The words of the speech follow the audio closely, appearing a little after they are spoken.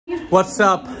What's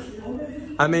up?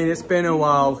 I mean, it's been a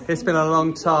while. It's been a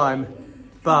long time.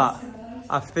 But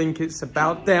I think it's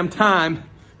about damn time,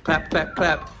 clap, clap,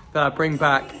 clap, that I bring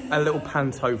back a little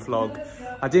Panto vlog.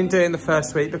 I didn't do it in the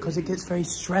first week because it gets very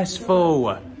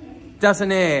stressful.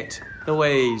 Doesn't it,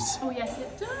 Louise? Oh, yes,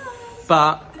 it does.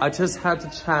 But I just had to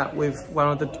chat with one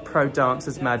of the pro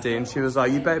dancers, Maddie, and she was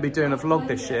like, you better be doing a vlog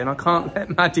this year, and I can't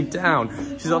let Maddie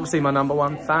down. She's obviously my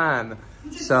 #1 fan.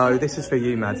 So this is for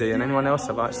you, Maddie, and anyone else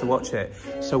that likes to watch it.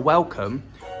 So welcome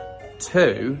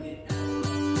to...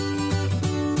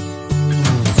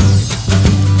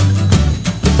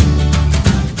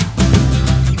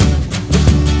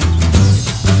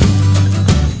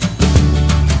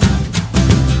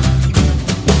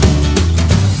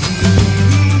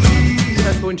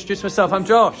 Introduce myself, I'm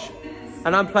Josh,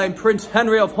 and I'm playing Prince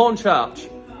Henry of Hornchurch,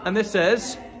 and this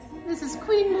is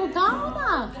Queen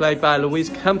Morgana, played by Louise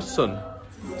Kempson.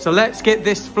 So let's get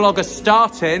this vlogger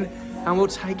starting, and we'll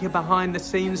take you behind the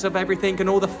scenes of everything and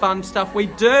all the fun stuff we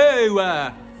do.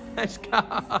 Let's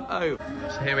go.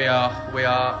 So here we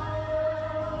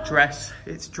are dress.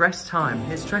 It's dress time.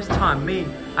 It's dress time. Me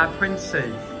at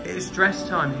Princey. It is dress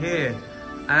time here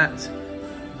at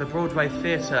the Broadway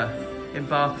Theatre in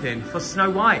Barking for Snow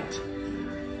White.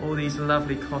 All these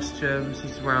lovely costumes.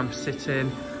 This is where I'm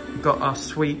sitting. We've got our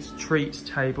sweet treats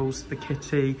tables, the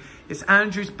kitty. It's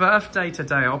Andrew's birthday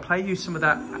today. I'll play you some of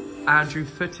that Andrew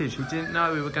footage. We didn't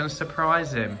know we were going to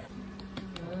surprise him.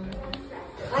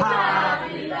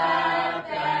 Happy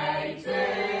birthday to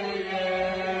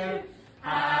you.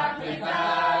 Happy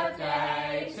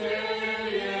birthday to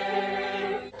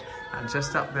you. And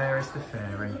just up there is the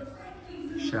fairy,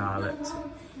 Charlotte.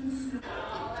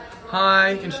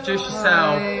 Hi, introduce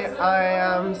yourself. Hi, I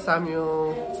am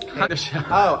Samuel.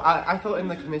 Oh, I thought in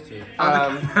the committee.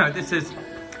 This is,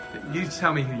 you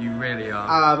tell me who you really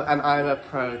are. And I'm a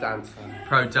pro dancer.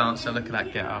 Pro dancer, look at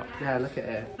that get up. Yeah, look at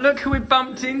it. Look who we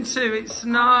bumped into, it's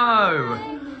Snow.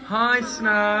 Hi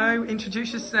Snow,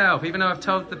 introduce yourself, even though I've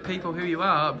told the people who you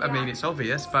are. I mean, it's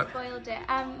obvious, but... Spoiled it.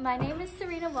 My name is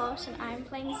Serena Walsh and I'm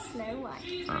playing Snow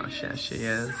White. Oh, yeah, she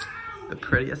is the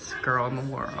prettiest girl in the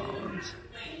world.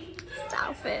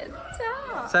 Stop it,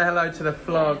 stop. Say hello to the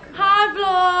vlog. Hi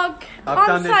vlog.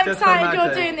 I'm so excited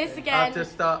you're doing this again. I've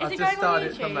just started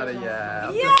it for Maddie, yeah.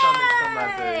 I've Yay! just done it for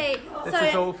Maddie. This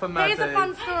is all for Maddie. Here's a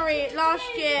fun story. Last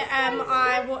year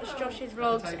I watched Josh's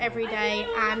vlogs every day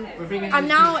and I'm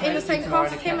now in the same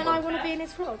class as him and I want to be in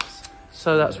his vlogs.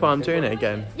 So that's why I'm doing it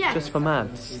again? Yeah. Just for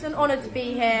Mads? It's an honour to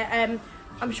be here.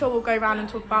 I'm sure we'll go around and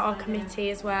talk about our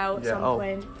committee as well at some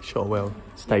point. Sure will.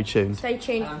 Stay tuned. Stay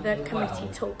tuned for the committee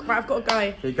talk. Right, I've got to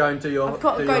go. You go and do your... I've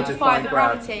got to go to find the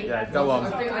gravity. Yeah, go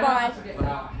on. Bye.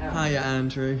 Hiya,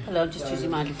 Andrew. Hello, I'm just using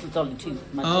my little dolly too.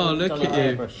 Oh, look at you.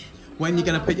 Airbrush. When are you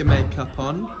going to put your makeup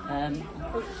on?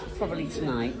 Probably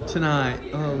tonight.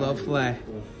 Tonight? Oh, lovely.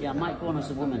 Yeah, I might go on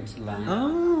as a woman tonight.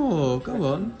 Oh, go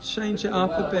on. Change it up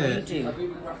a What do you bit.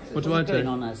 do? What do I do? Going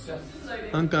on as?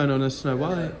 I'm going on as Snow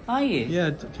White. Are you?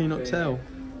 Yeah, can you not tell?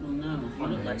 Oh, no, you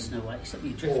look like Snow White, except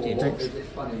you drifted.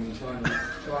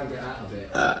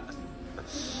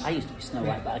 I used to be Snow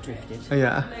White, but I drifted. Oh,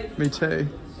 yeah, me too.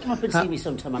 Come up and see me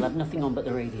sometime, I'll have nothing on but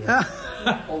the radio.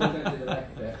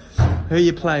 Who are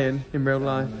you playing in real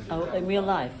life? Oh, in real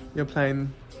life? You're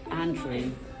playing...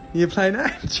 Andrew. You're playing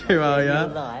Andrew, are you? real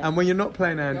life. And when you're not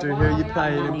playing Andrew, who are you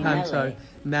playing in Panto?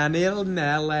 Nanny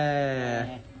Nelly.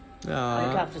 Yeah. I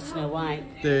look Oh, after Snow White.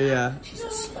 do ya? She's a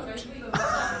slut.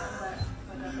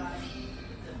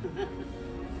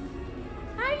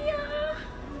 Hiya.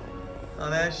 Oh,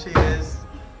 there she is.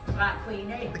 Right,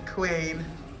 Queenie. The Queen,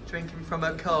 drinking from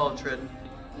her cauldron.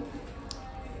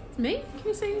 It's me? Can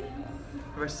you see?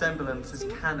 Her resemblance is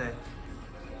canny.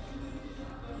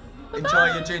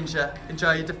 Enjoy your ginger.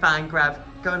 Enjoy your define grab.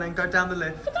 Go on and go down the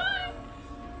lift.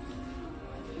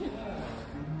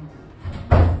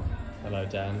 Hello,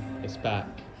 Dan. It's back.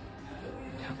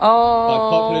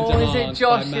 Oh, is it demand by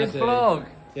Josh's Maddie. vlog?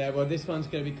 Yeah, well, this one's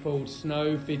going to be called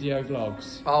Snow Video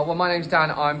Vlogs. Oh, well, my name's Dan.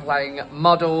 I'm playing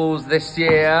Models this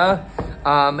year.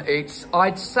 I'd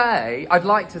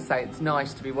like to say it's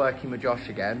nice to be working with Josh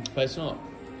again. But it's not.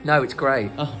 No, it's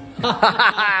great. Oh.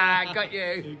 Got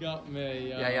you. You got me.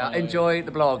 Yeah. Enjoy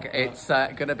the vlog. It's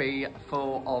going to be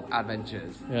full of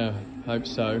adventures. Yeah, hope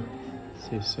so.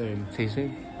 See you soon. See you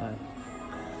soon. Bye.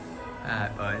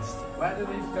 Alright, boys. Where do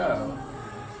these go?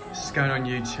 This is going on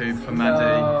YouTube for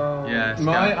Maddie. Yeah.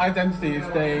 My identity is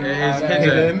staying It is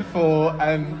hidden for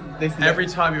this. Every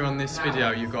time you're on this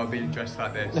video, you've got to be dressed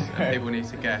like this, and people need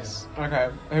to guess. Okay.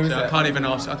 Who's So it? I can't even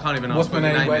ask. What's What's what the your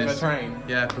name? name Where's is. the train?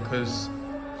 Yeah, because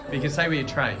you can say where you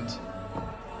trained.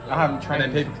 I haven't trained.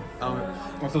 And then people.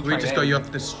 What's the We train just got name? you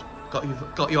off this.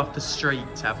 got you off the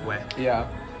street, have we? Yeah.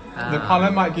 The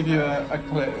colour might give you a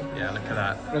clue. Yeah, look at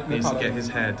that. Look at the Needs to colour. get his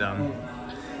hair done.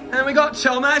 And we got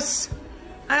Thomas.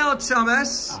 Hello,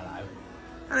 Thomas. Hello.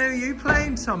 And who are you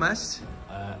playing, Thomas?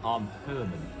 I'm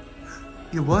Herman.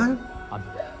 You what? I'm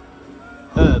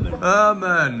Herman.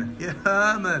 Herman. You're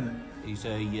Herman. He's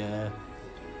a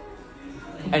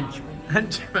henchman.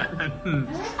 Henchman.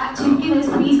 Act 2 beginners,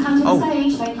 please come to the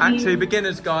stage. Thank Act you. 2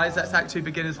 beginners, guys. That's Act 2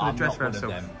 beginners for the I'm dress not one of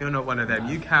rehearsal. them. You're not one of them.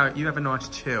 You have a nice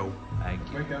chill. Thank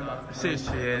you. See,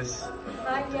 she is.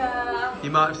 You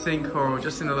might have seen Coral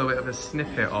just in a little bit of a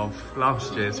snippet of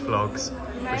last year's vlogs,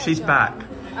 but she's back.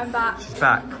 I'm back. She's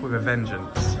back with a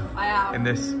vengeance. I am. In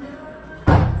this,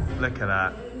 look at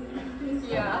that.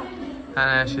 Yeah. And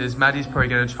there she is. Maddie's probably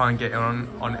going to try and get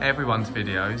on everyone's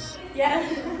videos. Yeah,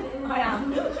 I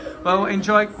am. Well,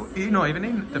 enjoy. You're not even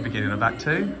in the beginning of Act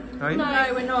 2, are you?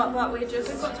 No, we're not, but we've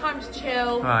got time to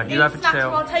chill. Right, you Eat have a snacks chill.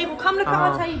 from our table. Come look at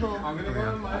our table. I'm going to go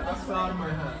on my start my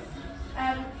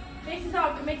hair. This is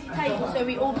our committee table, so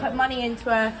we all put money into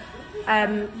a,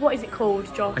 what is it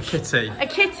called, Josh? A kitty. A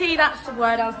kitty, that's the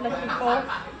word I was looking for.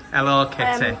 Hello,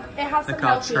 kitty. It has some Look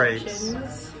our healthy treats.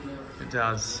 options. It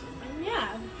does.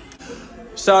 Yeah.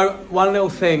 So, one little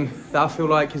thing that I feel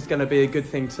like is going to be a good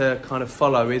thing to kind of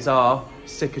follow is our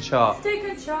sticker chart.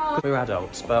 Sticker chart. We're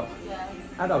adults, but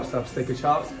adults love sticker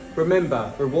charts.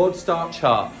 Remember, reward star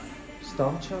chart.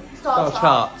 Star chart? Star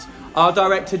chart. Our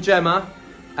director, Gemma,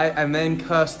 and then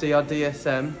Kirsty, our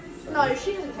DSM. No,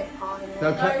 she doesn't take part in it.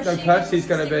 No, Kirsty's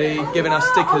going to be giving us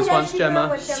stickers once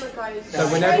Gemma. So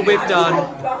whenever we've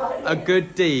done a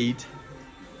good deed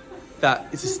that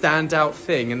is a standout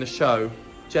thing in the show,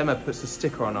 Gemma puts a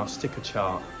sticker on our sticker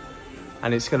chart.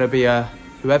 And it's going to be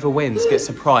whoever wins gets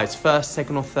a prize, first,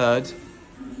 second or third.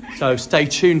 So stay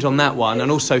tuned on that one,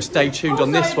 and also stay tuned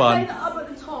on this one. Up at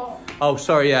the top. Oh,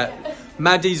 sorry, yeah.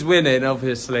 Maddie's winning,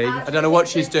 obviously. I don't know what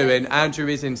she's doing. Andrew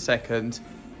is in second.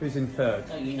 Who's in third?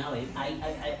 Oh, you know him.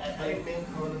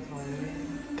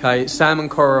 Okay, Sam and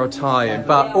Cora are tying,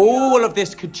 but all of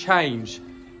this could change.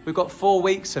 We've got 4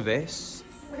 weeks of this.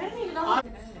 We're going to need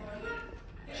another.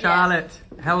 Charlotte,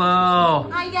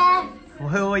 hello. Hiya.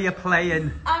 Who are you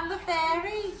playing? I'm the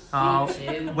fairy. Oh,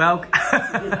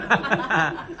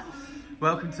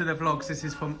 welcome to the vlogs. This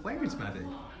is from, where is Maddie?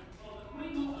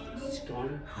 It's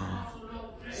gone.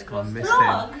 She's gone missing.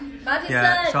 Maddie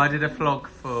Yeah, said. so I did a vlog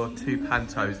for 2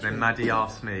 Pantos, and then Maddie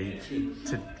asked me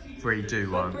to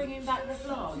redo one. Bringing back the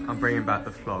vlog. I'm bringing back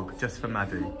the vlog just for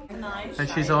Maddie. Nice. And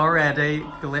she's already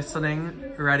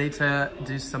glistening, ready to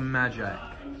do some magic.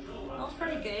 Not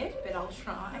very good, but I'll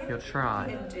try. You'll try.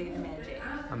 And do the magic.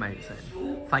 Amazing.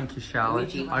 Thank you,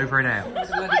 Charlotte. Over and out.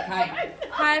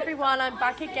 Hi everyone, I'm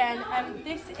back again.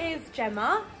 This is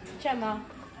Gemma. Gemma,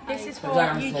 this is for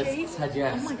YouTube. Said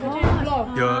yes. Oh my god,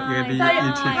 vlog. You're going to be So,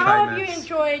 YouTube how have you famous.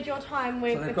 enjoyed your time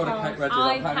with the cast?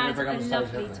 I've had a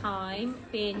lovely time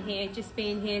being here, just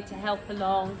being here to help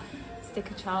along.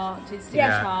 Sticker chart, do sticker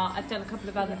Yeah. chart. I've done a couple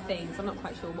of other things. I'm not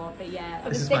quite sure what, but yeah. The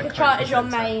This is my sticker chart is your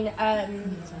co-presenter.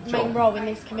 main role in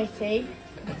this committee.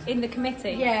 In the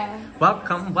committee. Yeah.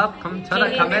 Welcome to the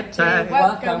Cheers. committee.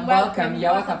 Welcome,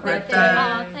 you're so pretty.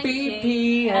 Oh, thank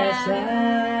you.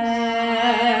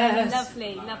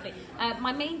 Lovely.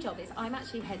 My main job is I'm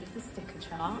actually head of the sticker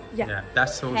chart. Yeah,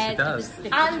 that's all she Head of the does. sticker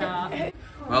chart.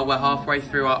 Well, we're halfway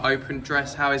through our open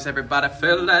dress. How is everybody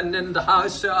feeling in the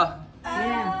house? Tired.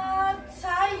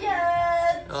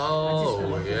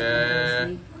 Oh, yeah.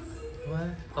 What?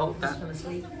 Oh, that. Want to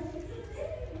sleep?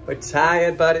 We're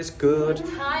tired, but it's good.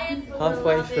 Tired.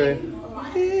 Halfway through.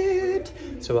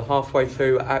 So we're halfway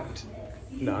through Act...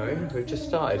 No, we've just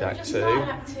started Act 2.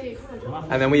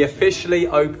 And then we officially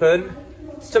open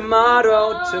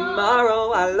tomorrow,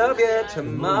 I love you,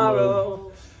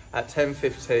 tomorrow. At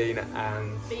 10:15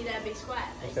 and... Be there, be square.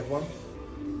 Is that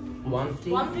 1:15?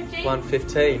 1:15.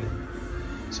 1:15.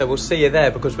 So we'll see you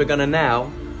there because we're going to now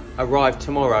arrive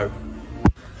tomorrow.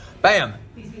 Bam!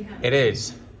 It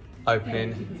is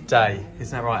opening day.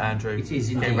 Isn't that right, Andrew? It is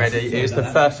indeed. Getting ready. It is the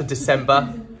 1st of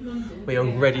December. We are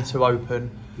ready to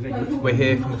open. We're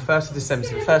here from the 1st of December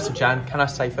to the 1st of Jan. Can I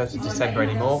say 1st of December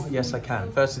anymore? Yes, I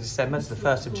can. 1st of December to the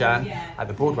 1st of Jan at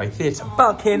the Broadway Theatre,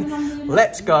 Bucking.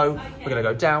 Let's go. We're going to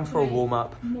go down for a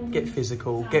warm-up, get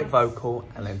physical, get vocal,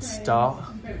 and then start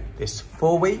this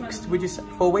 4 weeks. Would you say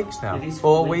 4 weeks now?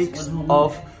 4 weeks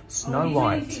of Snow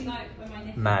White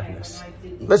madness.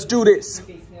 Let's do this.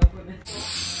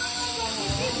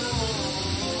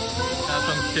 That's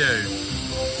on cue.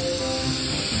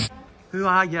 Who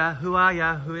are ya? Who are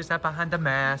ya? Who is that behind the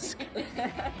mask?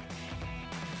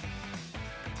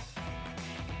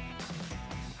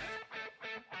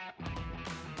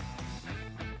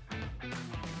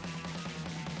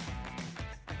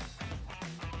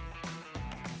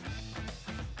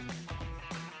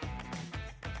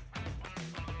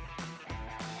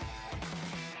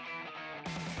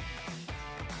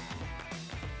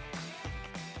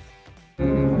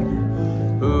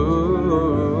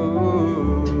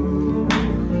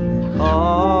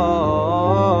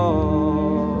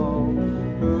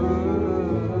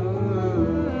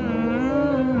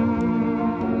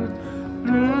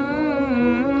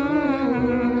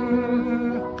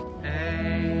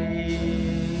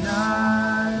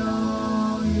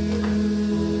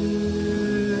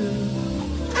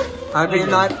 Opening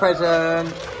night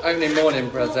present. Opening morning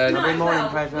present. Opening morning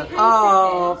present.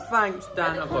 Oh, thanks,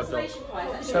 Dan. I've got a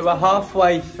dog. So we're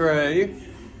halfway through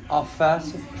our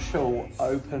first official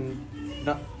open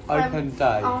day.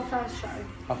 Our first show.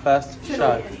 Our first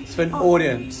show. To an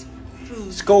audience.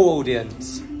 School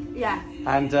audience. Yeah.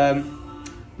 And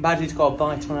Maddie's got a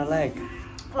bite on her leg.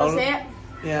 What's it?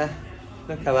 Yeah.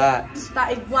 Look at that.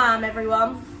 That is wham,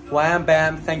 everyone. Wham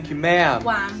bam, thank you ma'am.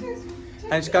 Wham.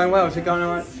 And it's going well, is it going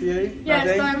alright for you? Yeah, Maddie?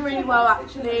 it's going really well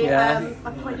actually. Yeah.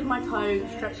 I pointed my toes,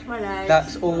 stretched my legs.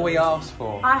 That's all we asked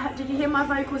for. Did you hear my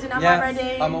vocals and am Yeah, I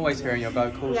ready? I'm always hearing your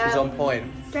vocals, Yeah. she's on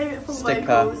point. Gave it full Sticker.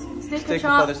 vocals. Sticker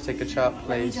chart. for the sticker chart,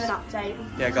 please. Let me do an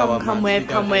update. Yeah, go on. Come Matt, with,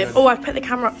 come with. Oh, I've put the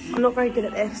camera up. I'm not very good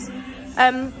at this.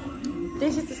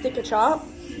 This is the sticker chart.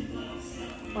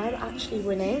 I'm actually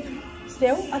winning.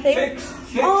 Still, I think. Six.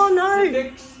 Oh no!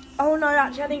 6. Oh no,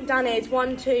 actually I think Dan is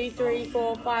 1, 2, 3,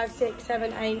 4, 5, 6,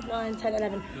 7, 8, 9, 10,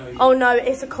 11. Oh no,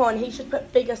 it's a con. He should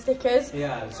put bigger stickers.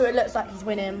 Yeah. So it looks like he's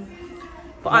winning.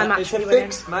 But I'm actually it's a winning.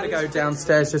 fix. Maddie, go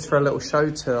downstairs just for a little show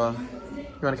tour. You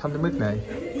want to come in with me?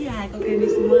 Yeah, I've got to go do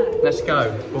some work. Let's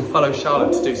go. We'll follow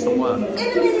Charlotte to do some work.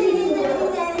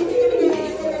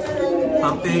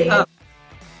 Pump it up.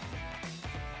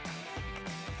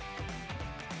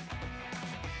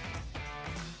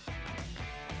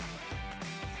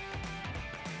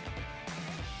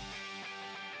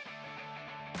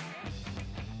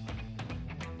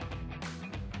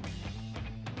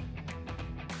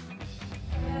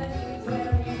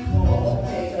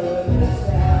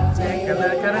 Take a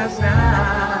look at us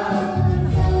now.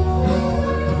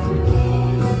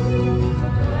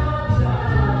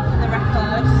 The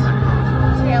records.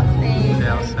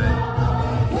 TLC.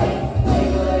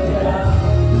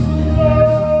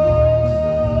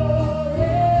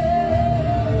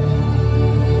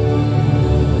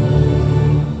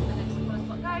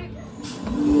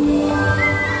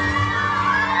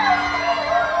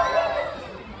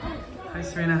 Hi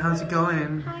Serena, how's it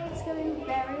going? Hi, it's going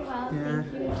very well. Yeah.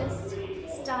 Thank you. We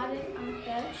just started our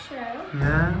third show.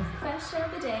 Yeah? First show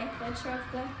of the day, third show of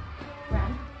the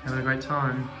run. Having a great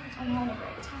time? I'm having a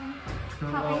great time.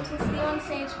 Oh, Can't wait to see you on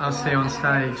stage. I'll see you on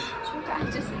stage. Should we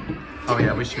practice? Oh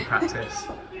yeah, we should practice.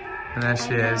 And there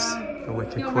she is, the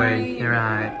wicked You're queen. right. You're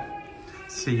right.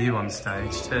 See you on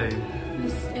stage too.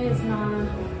 This is my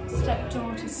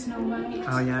stepdaughter, Snow White.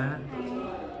 Oh yeah?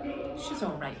 She's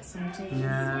alright sometimes.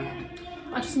 Yeah.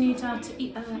 I just need her to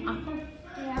eat an apple.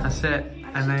 Yeah. That's it.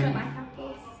 I And don't then, like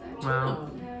apples, so.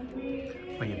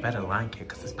 well, you better like it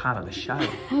because it's part of the show.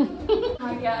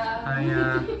 I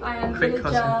am Quick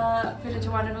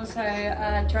villager one and also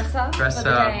dresser for the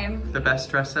Dresser, game. the best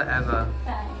dresser ever.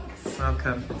 Thanks.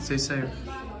 Welcome. See you soon.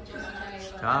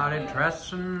 Started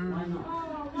dressing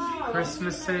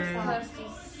Christmassy.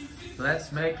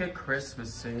 Let's make it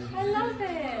Christmassy. I love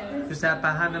it. Who's that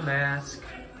behind the mask?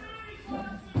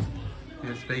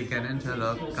 You're beginning to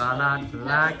look a lot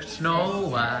like Snow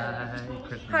White.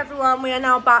 Hi everyone, we are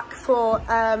now back for,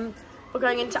 we're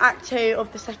going into Act 2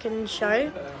 of the second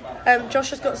show. Josh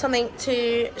has got something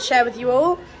to share with you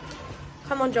all.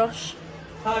 Come on Josh.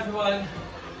 Hi everyone.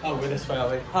 Oh, we're this way, are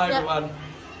we? Hi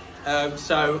everyone.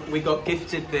 So we got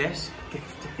gifted this.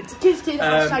 Gifted,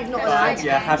 hashtag not an ad.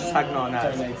 Yeah, hashtag not an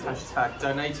ad. Hashtag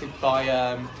donated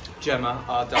by Gemma,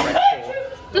 our director.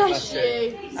 Bless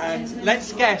you. And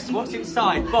let's guess what's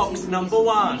inside box number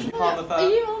 1. Are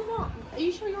you on one? Are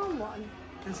you sure you're on one?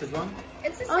 This is one.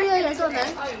 Oh yeah, go on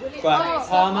then. Right,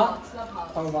 Palmer.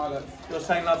 Oh, Violet. You're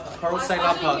saying love. We're all saying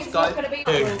love hearts, guys.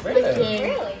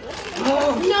 Really?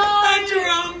 No!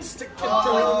 Drumstick,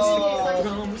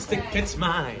 drumstick, it's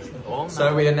mine.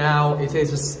 So we are now, it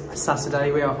is a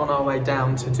Saturday, we are on our way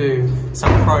down to do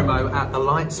some promo at the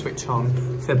light switch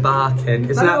on for Barking.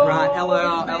 Isn't that right?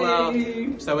 Hello,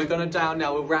 hello. So we're going to down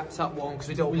now, we're wrapped up warm because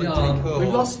we don't want to take cool. We've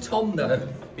lost Tom though.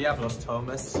 We have lost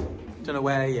Thomas. Don't know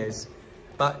where he is.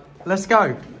 But let's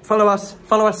go. Follow us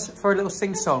for a little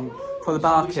sing song for the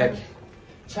Barking.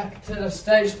 Check to the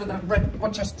stage for the red.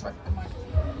 Watch us track.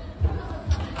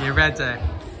 You ready?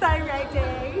 So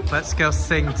ready. Let's go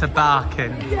sing to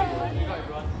Barking.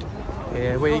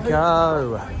 Here we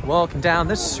go. Walking down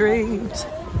the street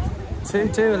to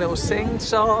do a little sing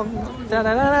song. Da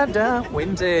da da da da.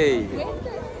 Windy.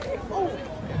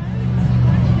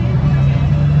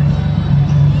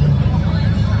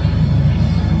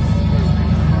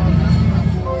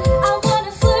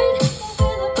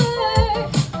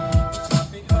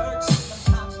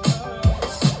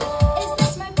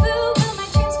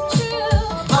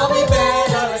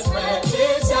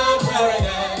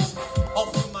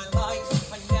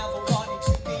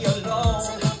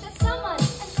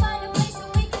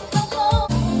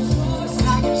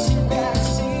 Like a ship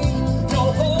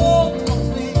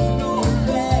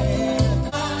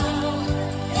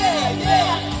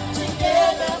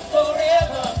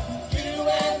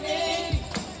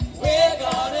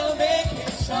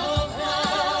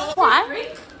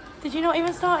you not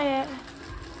even start it?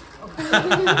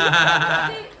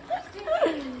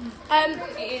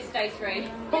 It is day 3.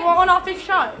 But we're on our 5th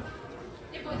show.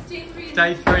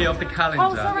 Day 3 of the calendar.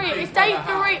 Oh, sorry, it's day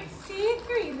 3. Day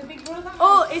 3, the big brother.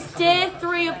 Oh, it's day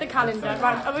 3 of the calendar.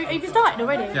 Right, have you started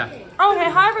already? Yeah. Okay,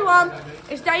 hi everyone.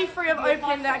 It's day 3 of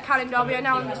opening the calendar. We are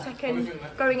now on the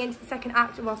going into the second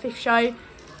act of our 5th show.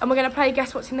 And we're going to play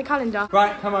Guess What's in the Calendar.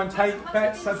 Right, come on, take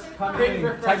bets. Come in.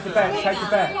 Take the bet. Take the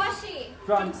bet.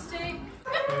 Drumstick. Here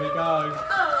we go.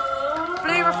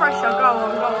 Blue refresher. Go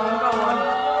on, go on, go on.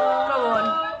 Go on.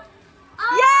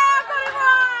 Yeah, I got it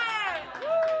right!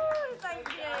 Woo, thank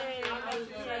you.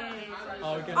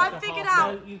 Oh, I figured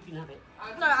out. You can have it.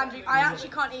 No, Andrew, I actually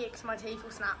can't eat it because my teeth will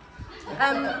snap.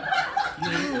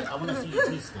 I want to see your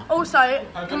teeth snap. Also,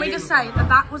 can we just say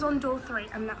that was on door 3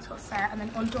 and that's what's there, and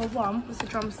then on door 1 was the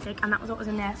drumstick and that was what was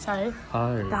in there. So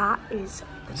that is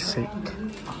sick.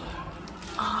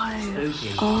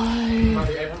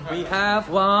 We have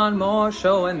one more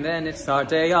show and then it's our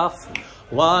day off.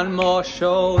 One more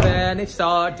show, then it's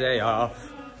our day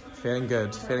off. Feeling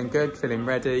good, feeling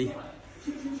ready.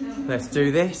 Let's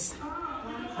do this.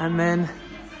 And then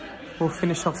we'll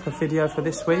finish off the video for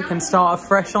this week and start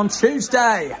afresh on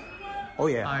Tuesday. Oh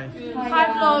yeah. Hi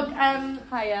vlog.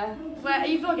 Hiya. Where are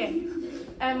you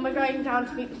vlogging? We're going down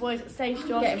to meet the boys at stage 2.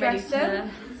 Getting ready to...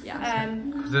 Yeah.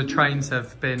 The trains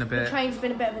have been a bit... The train's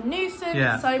been a bit of a nuisance,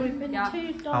 Yeah. so we've been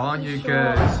too dark. Oh, aren't you short,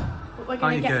 good? But we're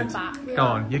going to get them back. Go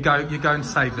on, you go and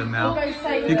save them now. We'll go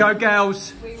save You them. go,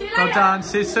 girls. See you Well later. done.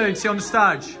 See you soon. See you on the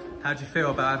stage. How do you feel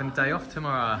about having a day off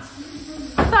tomorrow?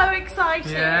 So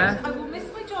excited. Yeah. I will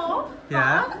miss my job.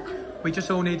 Yeah. We just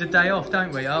all need a day off,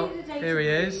 don't we? Oh, here he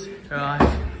is. Right.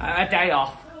 A day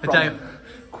off. A day.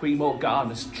 Queen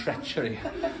Morgana's treachery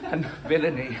and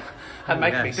villainy and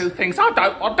make me yes. do things I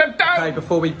don't want to do. Okay,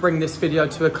 before we bring this video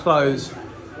to a close,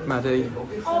 Maddie,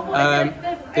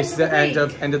 this is the end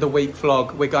of the week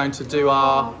vlog. We're going to do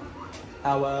our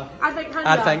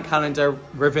advent calendar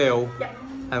reveal,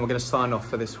 and we're going to sign off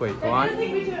for this week. All right? I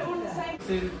think we do it all the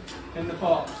same. In the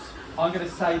box, I'm going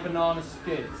to say banana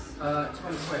skids.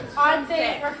 20 quid. I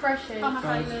think refreshing.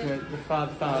 Your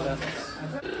father.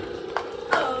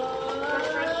 Oh.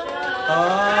 Oh!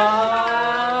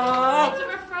 It's a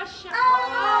refresher.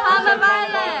 I'm a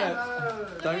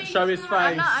violet. Don't show his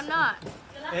face. I'm not.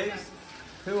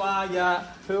 Who are ya?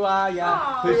 Who are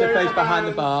ya? Who's the face behind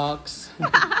the box?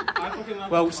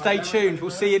 Well, stay tuned.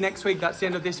 We'll see you next week. That's the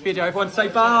end of this video. Everyone say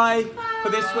bye for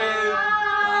this week.